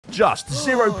Just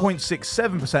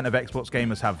 0.67% of Xbox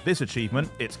gamers have this achievement.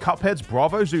 It's Cuphead's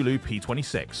Bravo Zulu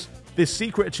P26. This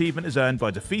secret achievement is earned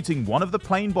by defeating one of the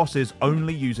plane bosses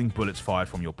only using bullets fired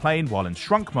from your plane while in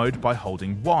shrunk mode by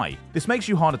holding Y. This makes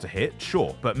you harder to hit,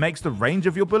 sure, but makes the range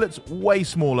of your bullets way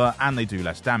smaller and they do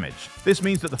less damage. This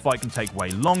means that the fight can take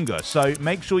way longer, so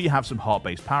make sure you have some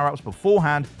heart-based power-ups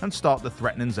beforehand and start the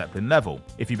threatening Zeppelin level.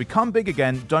 If you become big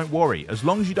again, don't worry, as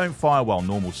long as you don't fire while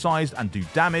normal sized and do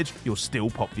damage, you'll still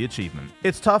pop the achievement.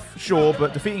 It's tough, sure,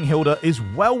 but defeating Hilda is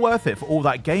well worth it for all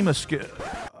that gamer skill.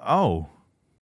 Oh.